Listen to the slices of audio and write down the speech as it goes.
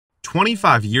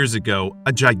25 years ago,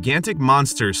 a gigantic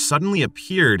monster suddenly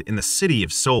appeared in the city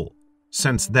of Seoul.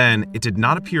 Since then, it did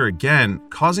not appear again,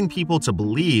 causing people to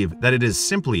believe that it is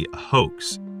simply a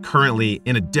hoax. Currently,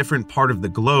 in a different part of the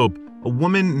globe, a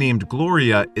woman named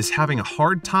Gloria is having a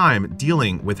hard time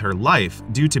dealing with her life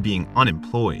due to being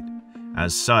unemployed.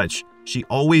 As such, she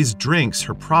always drinks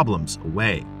her problems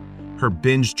away. Her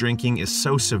binge drinking is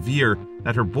so severe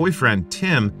that her boyfriend,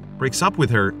 Tim, breaks up with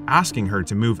her, asking her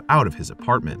to move out of his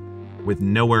apartment. With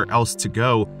nowhere else to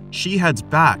go, she heads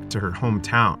back to her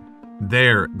hometown.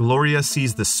 There, Gloria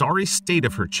sees the sorry state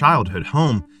of her childhood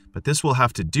home, but this will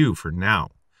have to do for now.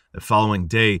 The following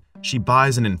day, she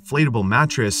buys an inflatable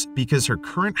mattress because her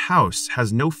current house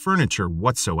has no furniture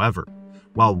whatsoever.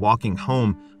 While walking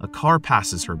home, a car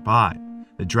passes her by.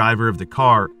 The driver of the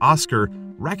car, Oscar,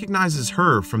 recognizes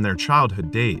her from their childhood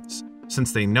days.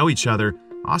 Since they know each other,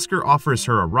 Oscar offers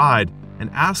her a ride and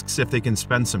asks if they can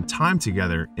spend some time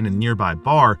together in a nearby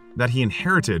bar that he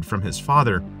inherited from his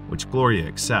father, which Gloria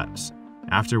accepts.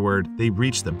 Afterward, they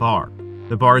reach the bar.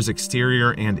 The bar's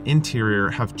exterior and interior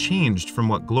have changed from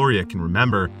what Gloria can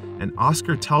remember, and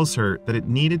Oscar tells her that it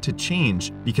needed to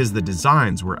change because the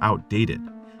designs were outdated.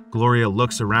 Gloria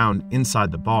looks around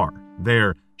inside the bar.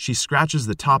 There, she scratches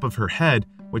the top of her head,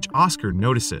 which Oscar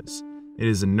notices. It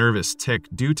is a nervous tic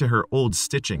due to her old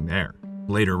stitching there.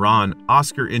 Later on,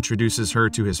 Oscar introduces her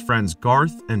to his friends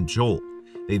Garth and Joel.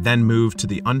 They then move to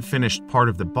the unfinished part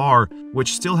of the bar,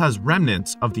 which still has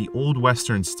remnants of the old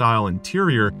Western-style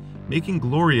interior, making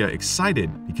Gloria excited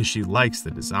because she likes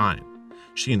the design.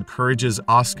 She encourages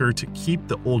Oscar to keep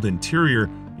the old interior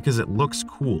because it looks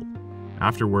cool.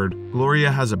 Afterward,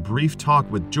 Gloria has a brief talk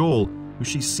with Joel, who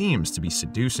she seems to be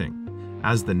seducing.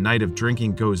 As the night of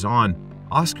drinking goes on,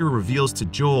 Oscar reveals to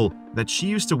Joel that she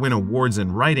used to win awards in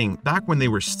writing back when they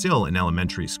were still in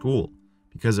elementary school.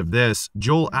 Because of this,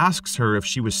 Joel asks her if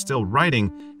she was still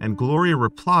writing, and Gloria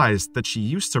replies that she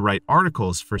used to write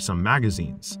articles for some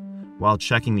magazines. While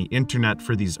checking the internet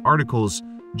for these articles,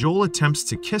 Joel attempts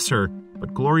to kiss her,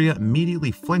 but Gloria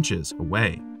immediately flinches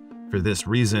away. For this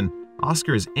reason,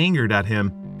 Oscar is angered at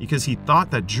him because he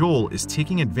thought that Joel is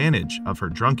taking advantage of her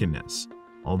drunkenness.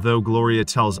 Although Gloria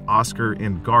tells Oscar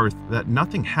and Garth that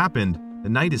nothing happened, the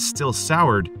night is still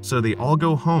soured, so they all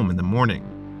go home in the morning.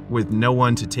 With no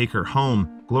one to take her home,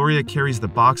 Gloria carries the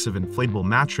box of inflatable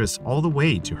mattress all the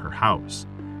way to her house.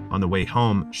 On the way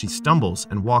home, she stumbles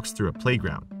and walks through a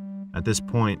playground. At this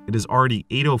point, it is already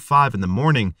 8:05 in the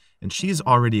morning, and she is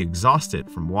already exhausted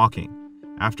from walking.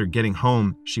 After getting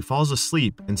home, she falls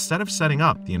asleep instead of setting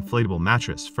up the inflatable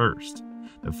mattress first.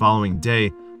 The following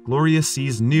day, Gloria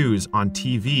sees news on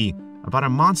TV about a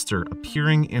monster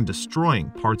appearing and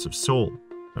destroying parts of Seoul.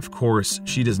 Of course,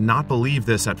 she does not believe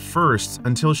this at first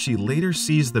until she later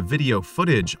sees the video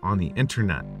footage on the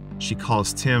internet. She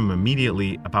calls Tim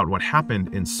immediately about what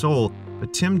happened in Seoul,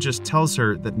 but Tim just tells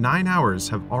her that 9 hours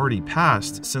have already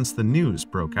passed since the news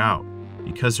broke out.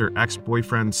 Because her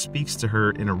ex-boyfriend speaks to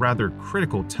her in a rather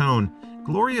critical tone,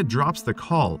 Gloria drops the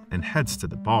call and heads to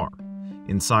the bar.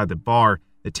 Inside the bar,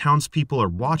 the townspeople are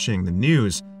watching the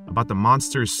news about the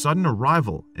monster's sudden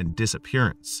arrival and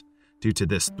disappearance. Due to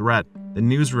this threat, the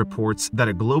news reports that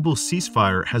a global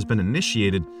ceasefire has been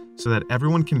initiated so that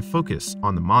everyone can focus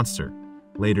on the monster.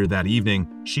 Later that evening,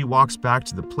 she walks back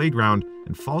to the playground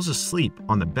and falls asleep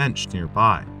on the bench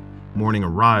nearby. Morning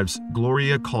arrives,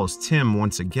 Gloria calls Tim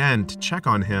once again to check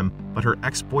on him, but her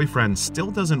ex-boyfriend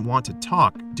still doesn't want to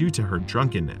talk due to her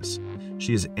drunkenness.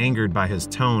 She is angered by his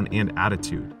tone and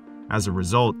attitude. As a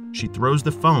result, she throws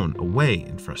the phone away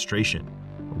in frustration.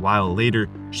 A while later,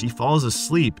 she falls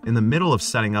asleep in the middle of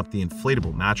setting up the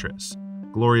inflatable mattress.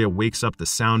 Gloria wakes up the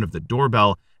sound of the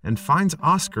doorbell and finds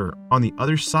Oscar on the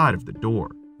other side of the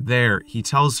door. There, he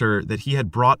tells her that he had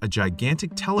brought a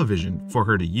gigantic television for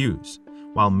her to use.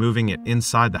 While moving it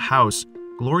inside the house,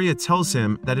 Gloria tells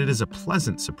him that it is a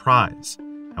pleasant surprise.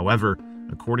 However,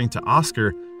 according to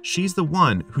Oscar, she's the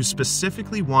one who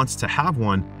specifically wants to have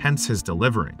one, hence his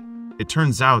delivering. It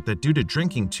turns out that due to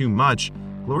drinking too much,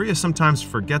 Gloria sometimes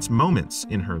forgets moments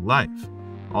in her life.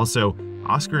 Also,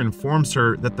 Oscar informs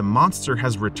her that the monster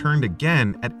has returned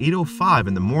again at 8:05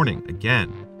 in the morning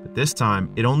again, but this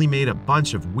time it only made a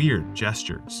bunch of weird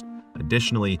gestures.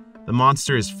 Additionally, the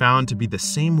monster is found to be the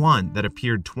same one that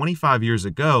appeared 25 years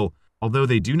ago, although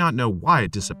they do not know why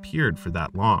it disappeared for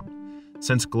that long.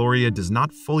 Since Gloria does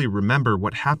not fully remember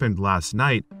what happened last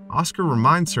night, Oscar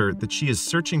reminds her that she is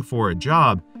searching for a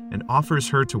job and offers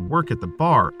her to work at the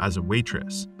bar as a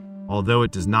waitress. Although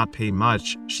it does not pay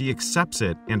much, she accepts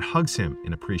it and hugs him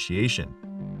in appreciation.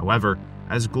 However,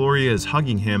 as Gloria is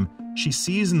hugging him, she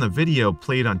sees in the video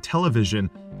played on television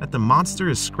that the monster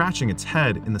is scratching its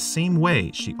head in the same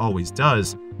way she always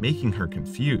does, making her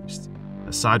confused.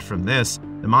 Aside from this,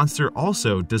 the monster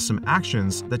also does some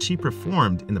actions that she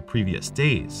performed in the previous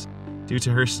days. Due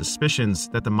to her suspicions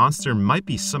that the monster might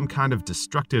be some kind of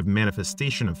destructive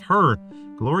manifestation of her,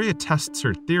 Gloria tests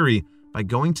her theory by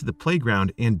going to the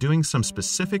playground and doing some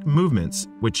specific movements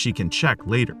which she can check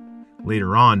later.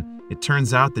 Later on, it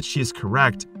turns out that she is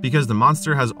correct because the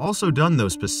monster has also done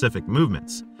those specific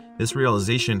movements. This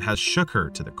realization has shook her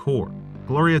to the core.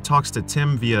 Gloria talks to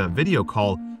Tim via video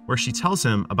call where she tells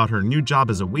him about her new job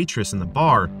as a waitress in the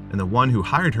bar, and the one who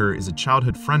hired her is a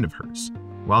childhood friend of hers.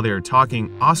 While they are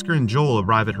talking, Oscar and Joel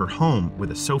arrive at her home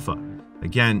with a sofa.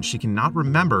 Again, she cannot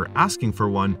remember asking for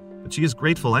one, but she is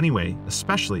grateful anyway,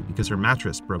 especially because her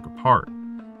mattress broke apart.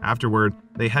 Afterward,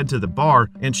 they head to the bar,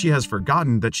 and she has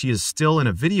forgotten that she is still in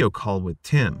a video call with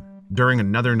Tim. During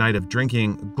another night of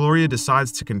drinking, Gloria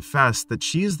decides to confess that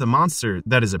she is the monster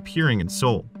that is appearing in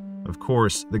Seoul. Of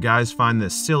course, the guys find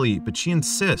this silly, but she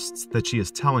insists that she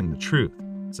is telling the truth,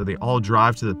 so they all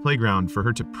drive to the playground for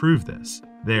her to prove this.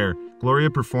 There, Gloria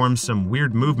performs some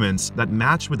weird movements that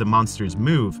match with the monster's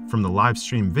move from the live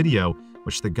stream video,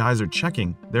 which the guys are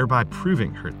checking, thereby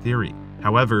proving her theory.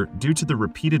 However, due to the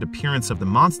repeated appearance of the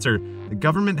monster, the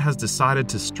government has decided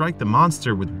to strike the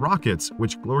monster with rockets,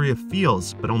 which Gloria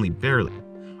feels, but only barely.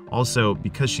 Also,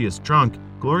 because she is drunk,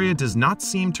 Gloria does not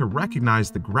seem to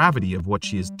recognize the gravity of what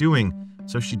she is doing,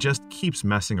 so she just keeps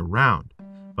messing around.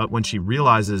 But when she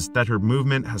realizes that her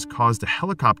movement has caused a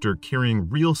helicopter carrying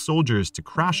real soldiers to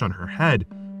crash on her head,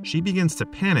 she begins to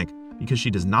panic because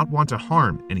she does not want to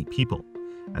harm any people.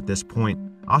 At this point,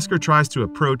 Oscar tries to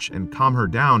approach and calm her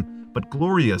down, but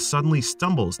Gloria suddenly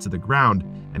stumbles to the ground,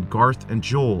 and Garth and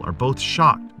Joel are both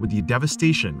shocked with the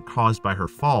devastation caused by her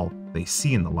fall they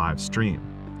see in the live stream.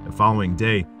 The following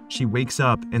day, she wakes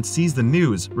up and sees the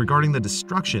news regarding the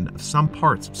destruction of some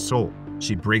parts of Seoul.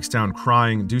 She breaks down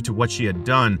crying due to what she had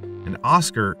done, and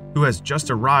Oscar, who has just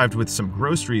arrived with some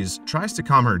groceries, tries to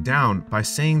calm her down by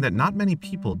saying that not many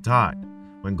people died.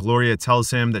 When Gloria tells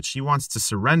him that she wants to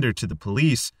surrender to the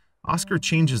police, Oscar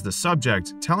changes the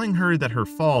subject, telling her that her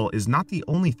fall is not the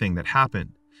only thing that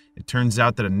happened. It turns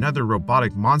out that another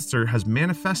robotic monster has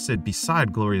manifested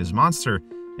beside Gloria's monster,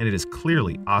 and it is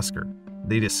clearly Oscar.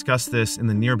 They discuss this in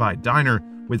the nearby diner,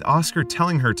 with Oscar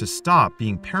telling her to stop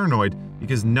being paranoid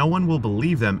because no one will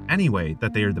believe them anyway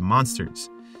that they are the monsters.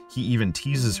 He even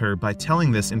teases her by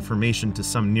telling this information to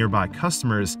some nearby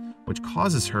customers, which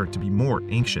causes her to be more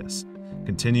anxious.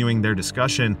 Continuing their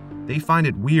discussion, they find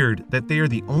it weird that they are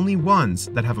the only ones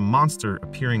that have a monster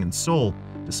appearing in Seoul,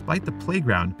 despite the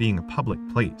playground being a public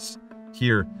place.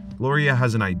 Here, Gloria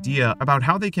has an idea about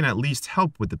how they can at least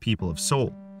help with the people of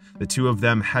Seoul. The two of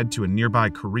them head to a nearby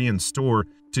Korean store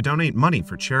to donate money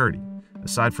for charity.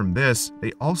 Aside from this,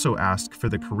 they also ask for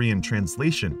the Korean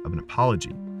translation of an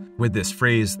apology. With this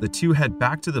phrase, the two head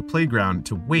back to the playground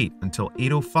to wait until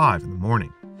 8:05 in the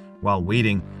morning. While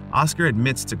waiting, Oscar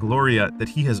admits to Gloria that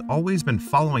he has always been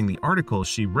following the articles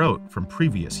she wrote from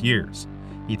previous years.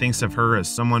 He thinks of her as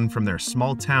someone from their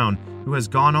small town who has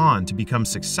gone on to become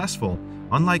successful,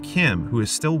 unlike him who is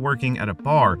still working at a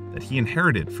bar that he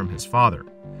inherited from his father.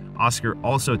 Oscar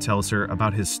also tells her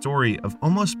about his story of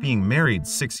almost being married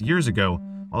 6 years ago,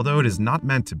 although it is not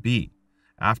meant to be.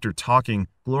 After talking,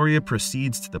 Gloria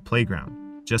proceeds to the playground.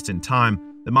 Just in time,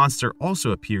 the monster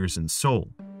also appears in Seoul.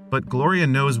 But Gloria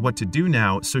knows what to do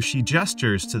now, so she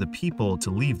gestures to the people to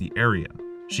leave the area.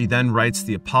 She then writes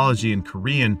the apology in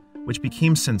Korean, which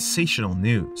became sensational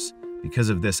news. Because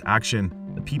of this action,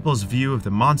 the people's view of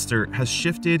the monster has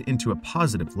shifted into a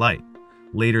positive light.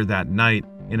 Later that night,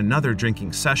 in another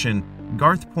drinking session,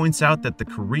 Garth points out that the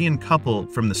Korean couple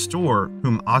from the store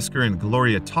whom Oscar and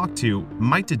Gloria talk to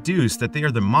might deduce that they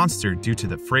are the monster due to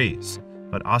the phrase,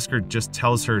 but Oscar just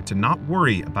tells her to not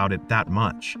worry about it that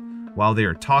much. While they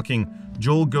are talking,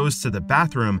 Joel goes to the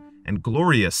bathroom and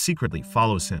Gloria secretly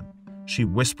follows him. She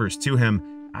whispers to him,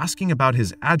 asking about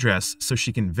his address so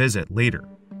she can visit later.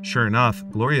 Sure enough,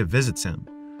 Gloria visits him.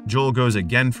 Joel goes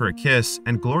again for a kiss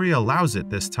and Gloria allows it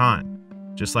this time.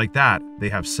 Just like that, they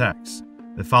have sex.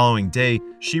 The following day,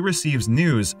 she receives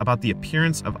news about the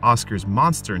appearance of Oscar's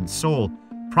monster in Seoul,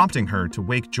 prompting her to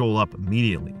wake Joel up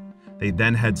immediately. They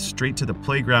then head straight to the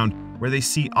playground where they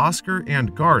see Oscar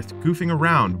and Garth goofing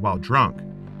around while drunk.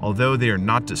 Although they are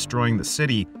not destroying the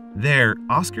city, there,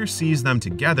 Oscar sees them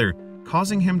together,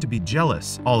 causing him to be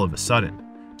jealous all of a sudden.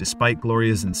 Despite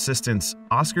Gloria's insistence,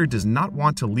 Oscar does not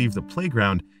want to leave the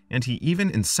playground, and he even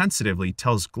insensitively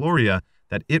tells Gloria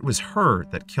that it was her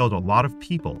that killed a lot of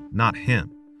people, not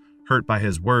him. Hurt by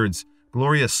his words,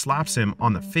 Gloria slaps him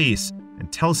on the face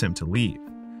and tells him to leave.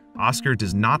 Oscar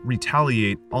does not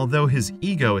retaliate, although his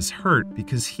ego is hurt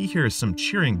because he hears some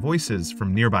cheering voices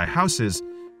from nearby houses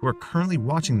who are currently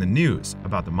watching the news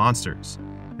about the monsters.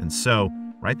 And so,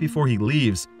 right before he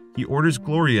leaves, he orders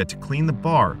Gloria to clean the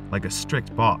bar like a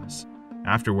strict boss.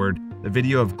 Afterward, the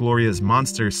video of Gloria's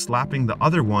monster slapping the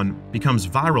other one becomes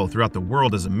viral throughout the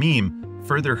world as a meme,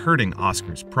 further hurting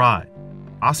Oscar's pride.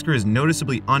 Oscar is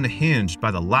noticeably unhinged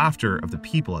by the laughter of the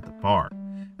people at the bar.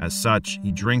 As such,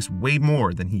 he drinks way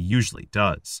more than he usually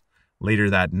does. Later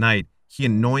that night, he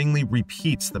annoyingly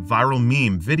repeats the viral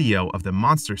meme video of the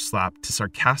monster slap to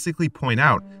sarcastically point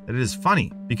out that it is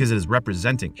funny because it is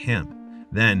representing him.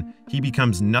 Then, he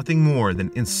becomes nothing more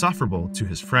than insufferable to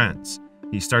his friends.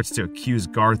 He starts to accuse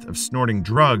Garth of snorting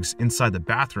drugs inside the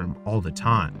bathroom all the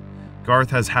time. Garth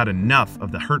has had enough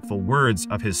of the hurtful words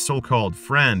of his so-called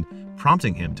friend,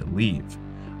 prompting him to leave.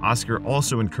 Oscar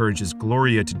also encourages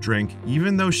Gloria to drink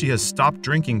even though she has stopped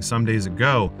drinking some days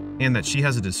ago and that she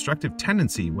has a destructive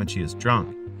tendency when she is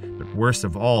drunk. But worst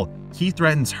of all, he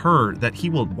threatens her that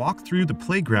he will walk through the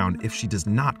playground if she does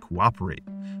not cooperate.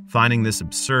 Finding this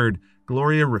absurd,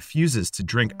 Gloria refuses to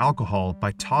drink alcohol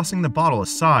by tossing the bottle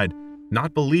aside,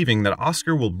 not believing that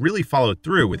Oscar will really follow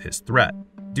through with his threat.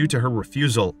 Due to her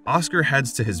refusal, Oscar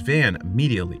heads to his van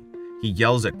immediately. He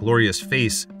yells at Gloria's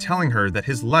face, telling her that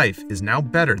his life is now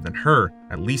better than her,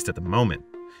 at least at the moment.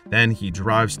 Then he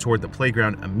drives toward the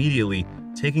playground immediately,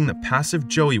 taking the passive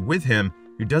Joey with him,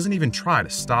 who doesn't even try to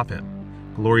stop him.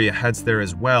 Gloria heads there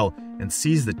as well and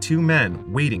sees the two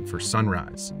men waiting for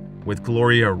sunrise. With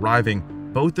Gloria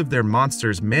arriving, both of their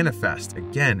monsters manifest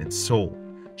again in Seoul.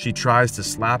 She tries to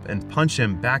slap and punch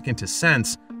him back into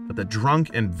sense, but the drunk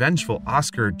and vengeful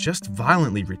Oscar just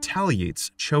violently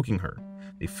retaliates, choking her.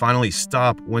 They finally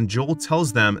stop when Joel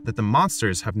tells them that the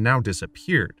monsters have now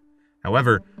disappeared.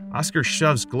 However, Oscar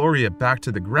shoves Gloria back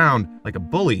to the ground like a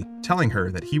bully, telling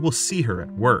her that he will see her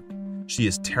at work. She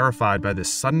is terrified by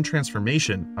this sudden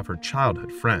transformation of her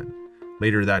childhood friend.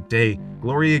 Later that day,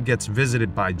 Gloria gets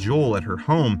visited by Joel at her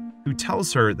home, who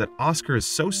tells her that Oscar is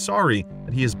so sorry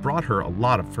that he has brought her a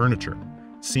lot of furniture.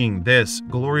 Seeing this,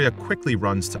 Gloria quickly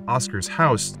runs to Oscar's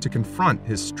house to confront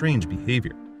his strange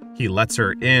behavior. He lets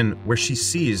her in, where she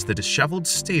sees the disheveled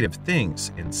state of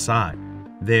things inside.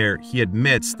 There, he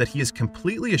admits that he is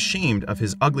completely ashamed of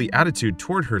his ugly attitude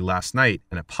toward her last night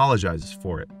and apologizes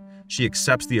for it. She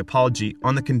accepts the apology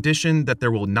on the condition that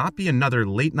there will not be another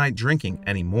late-night drinking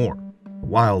anymore. A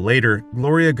while later,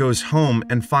 Gloria goes home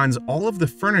and finds all of the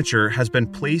furniture has been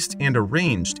placed and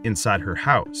arranged inside her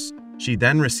house. She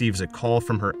then receives a call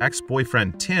from her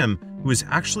ex-boyfriend Tim, who is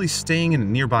actually staying in a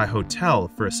nearby hotel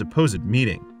for a supposed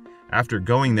meeting. After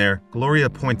going there, Gloria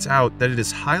points out that it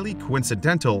is highly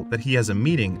coincidental that he has a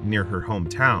meeting near her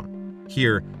hometown.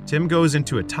 Here, Tim goes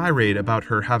into a tirade about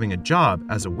her having a job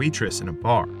as a waitress in a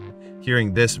bar.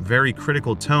 Hearing this very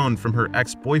critical tone from her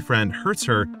ex-boyfriend hurts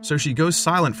her, so she goes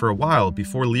silent for a while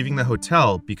before leaving the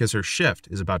hotel because her shift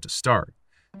is about to start.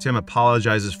 Tim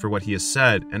apologizes for what he has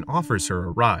said and offers her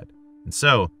a ride, and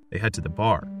so they head to the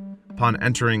bar. Upon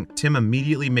entering, Tim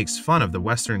immediately makes fun of the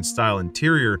Western-style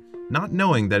interior, not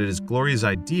knowing that it is Gloria's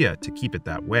idea to keep it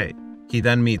that way. He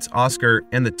then meets Oscar,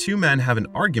 and the two men have an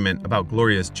argument about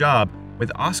Gloria's job, with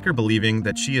Oscar believing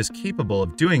that she is capable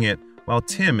of doing it, while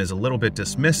Tim is a little bit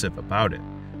dismissive about it.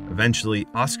 Eventually,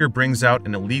 Oscar brings out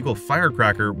an illegal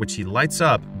firecracker which he lights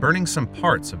up, burning some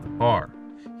parts of the bar.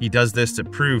 He does this to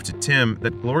prove to Tim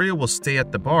that Gloria will stay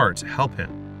at the bar to help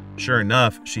him. Sure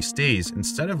enough, she stays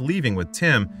instead of leaving with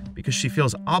Tim because she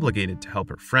feels obligated to help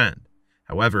her friend.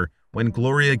 However, when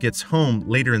Gloria gets home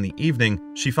later in the evening,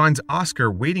 she finds Oscar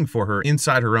waiting for her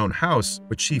inside her own house,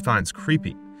 which she finds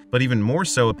creepy. But even more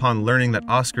so upon learning that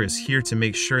Oscar is here to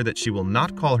make sure that she will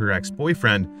not call her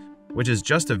ex-boyfriend, which is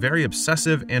just a very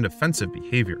obsessive and offensive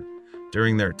behavior.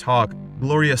 During their talk,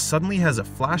 Gloria suddenly has a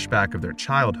flashback of their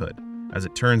childhood. As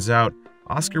it turns out,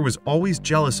 Oscar was always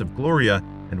jealous of Gloria,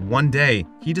 and one day,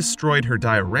 he destroyed her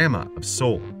diorama of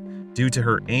Seoul. Due to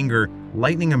her anger,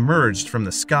 lightning emerged from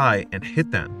the sky and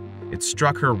hit them. It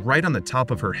struck her right on the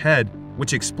top of her head,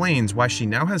 which explains why she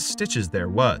now has stitches there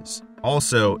was.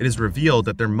 Also, it is revealed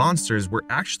that their monsters were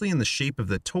actually in the shape of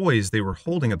the toys they were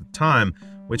holding at the time,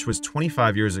 which was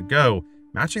 25 years ago,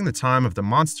 matching the time of the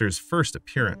monster's first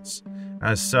appearance.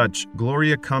 As such,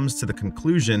 Gloria comes to the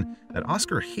conclusion that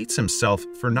Oscar hates himself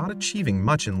for not achieving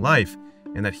much in life,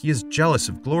 and that he is jealous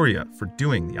of Gloria for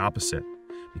doing the opposite.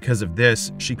 Because of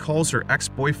this, she calls her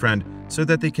ex-boyfriend so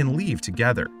that they can leave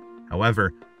together.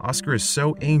 However, Oscar is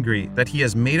so angry that he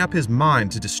has made up his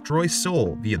mind to destroy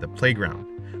Seoul via the playground.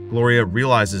 Gloria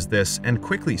realizes this and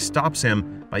quickly stops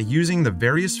him by using the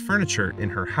various furniture in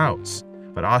her house.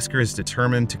 but Oscar is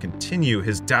determined to continue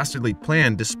his dastardly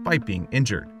plan despite being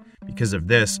injured. Because of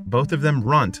this, both of them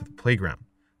run to the playground.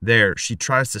 There, she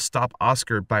tries to stop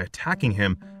Oscar by attacking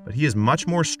him, but he is much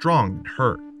more strong than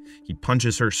her. He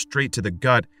punches her straight to the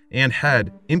gut and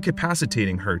head,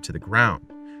 incapacitating her to the ground.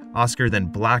 Oscar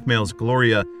then blackmails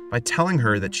Gloria by telling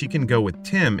her that she can go with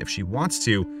Tim if she wants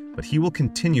to, but he will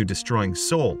continue destroying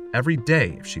Seoul every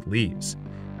day if she leaves.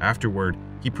 Afterward,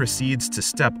 he proceeds to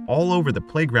step all over the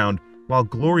playground while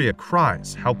Gloria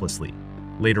cries helplessly.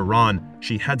 Later on,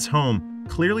 she heads home,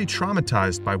 clearly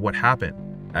traumatized by what happened.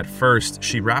 At first,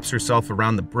 she wraps herself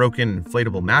around the broken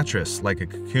inflatable mattress like a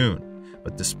cocoon,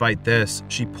 but despite this,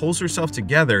 she pulls herself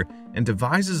together and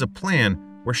devises a plan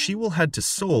where she will head to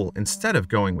Seoul instead of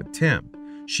going with Tim.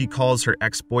 She calls her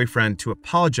ex-boyfriend to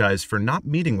apologize for not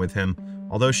meeting with him,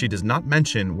 although she does not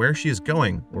mention where she is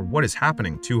going or what is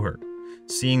happening to her.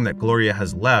 Seeing that Gloria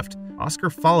has left, Oscar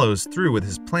follows through with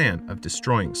his plan of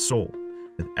destroying Seoul.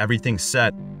 With everything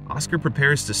set, Oscar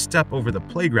prepares to step over the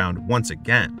playground once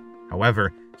again.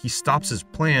 However, he stops his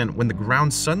plan when the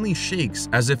ground suddenly shakes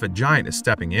as if a giant is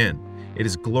stepping in. It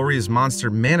is Gloria's monster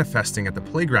manifesting at the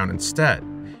playground instead.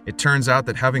 It turns out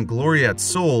that having Gloria at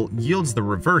Seoul yields the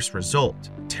reverse result.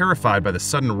 Terrified by the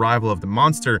sudden arrival of the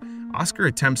monster, Oscar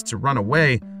attempts to run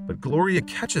away, but Gloria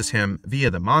catches him via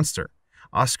the monster.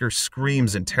 Oscar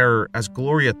screams in terror as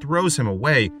Gloria throws him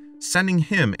away, sending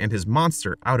him and his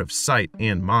monster out of sight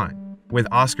and mind. With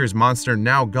Oscar's monster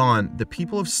now gone, the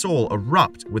people of Seoul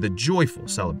erupt with a joyful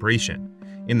celebration.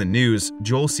 In the news,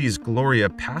 Joel sees Gloria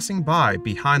passing by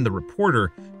behind the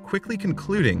reporter, quickly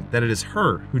concluding that it is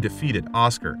her who defeated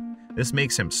Oscar. This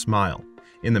makes him smile.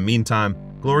 In the meantime,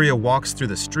 Gloria walks through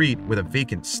the street with a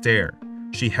vacant stare.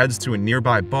 She heads to a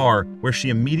nearby bar where she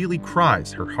immediately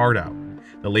cries her heart out.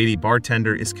 The lady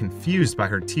bartender is confused by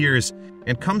her tears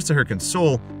and comes to her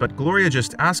console, but Gloria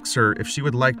just asks her if she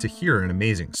would like to hear an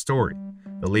amazing story.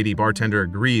 The lady bartender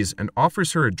agrees and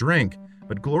offers her a drink,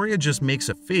 but Gloria just makes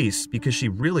a face because she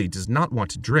really does not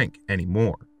want to drink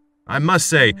anymore. I must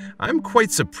say, I'm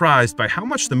quite surprised by how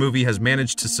much the movie has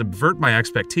managed to subvert my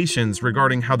expectations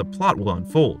regarding how the plot will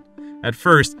unfold. At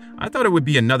first, I thought it would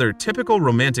be another typical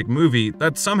romantic movie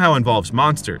that somehow involves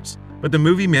monsters, but the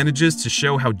movie manages to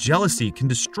show how jealousy can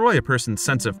destroy a person's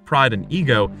sense of pride and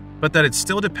ego, but that it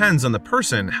still depends on the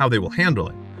person how they will handle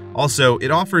it. Also,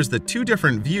 it offers the two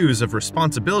different views of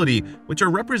responsibility which are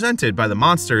represented by the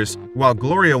monsters. While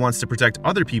Gloria wants to protect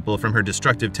other people from her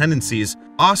destructive tendencies,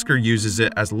 Oscar uses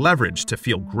it as leverage to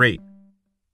feel great.